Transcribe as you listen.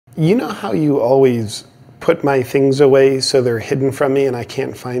You know how you always put my things away so they're hidden from me and I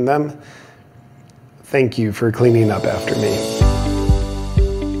can't find them? Thank you for cleaning up after me.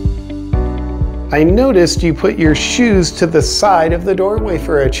 I noticed you put your shoes to the side of the doorway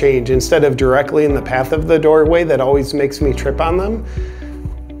for a change instead of directly in the path of the doorway that always makes me trip on them.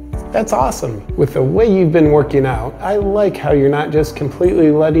 That's awesome. With the way you've been working out, I like how you're not just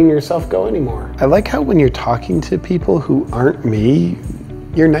completely letting yourself go anymore. I like how when you're talking to people who aren't me,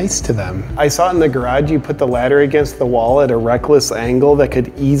 you're nice to them. I saw in the garage you put the ladder against the wall at a reckless angle that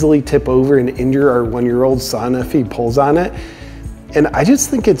could easily tip over and injure our 1-year-old son if he pulls on it. And I just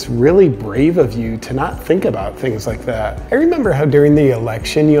think it's really brave of you to not think about things like that. I remember how during the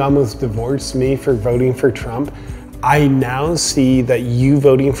election you almost divorced me for voting for Trump. I now see that you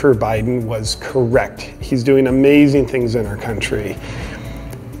voting for Biden was correct. He's doing amazing things in our country.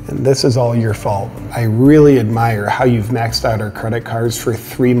 And this is all your fault. I really admire how you've maxed out our credit cards for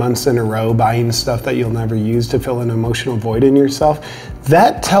 3 months in a row, buying stuff that you'll never use to fill an emotional void in yourself.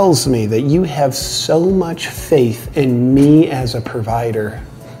 That tells me that you have so much faith in me as a provider.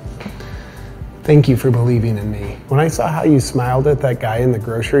 Thank you for believing in me. When I saw how you smiled at that guy in the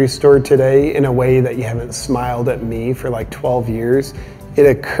grocery store today in a way that you haven't smiled at me for like 12 years, it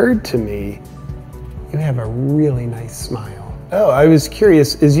occurred to me you have a really nice smile. Oh, I was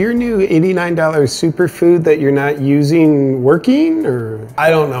curious, is your new $89 superfood that you're not using working? Or I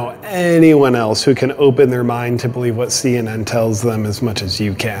don't know anyone else who can open their mind to believe what CNN tells them as much as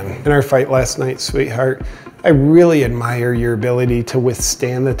you can. In our fight last night, sweetheart, I really admire your ability to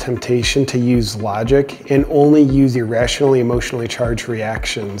withstand the temptation to use logic and only use irrationally emotionally charged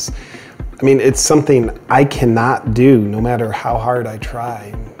reactions. I mean, it's something I cannot do no matter how hard I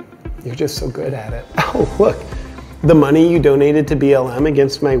try. You're just so good at it. Oh, look. The money you donated to BLM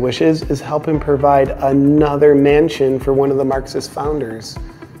against my wishes is helping provide another mansion for one of the Marxist founders.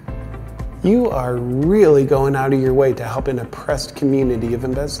 You are really going out of your way to help an oppressed community of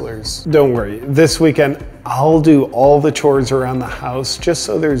embezzlers. Don't worry, this weekend I'll do all the chores around the house just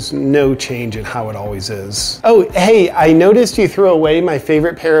so there's no change in how it always is. Oh, hey, I noticed you threw away my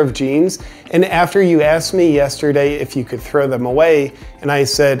favorite pair of jeans, and after you asked me yesterday if you could throw them away, and I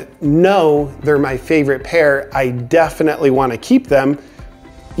said, no, they're my favorite pair, I definitely want to keep them,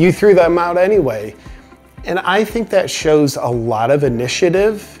 you threw them out anyway. And I think that shows a lot of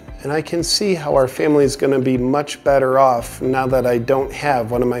initiative. And I can see how our family is going to be much better off now that I don't have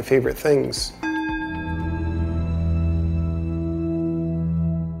one of my favorite things.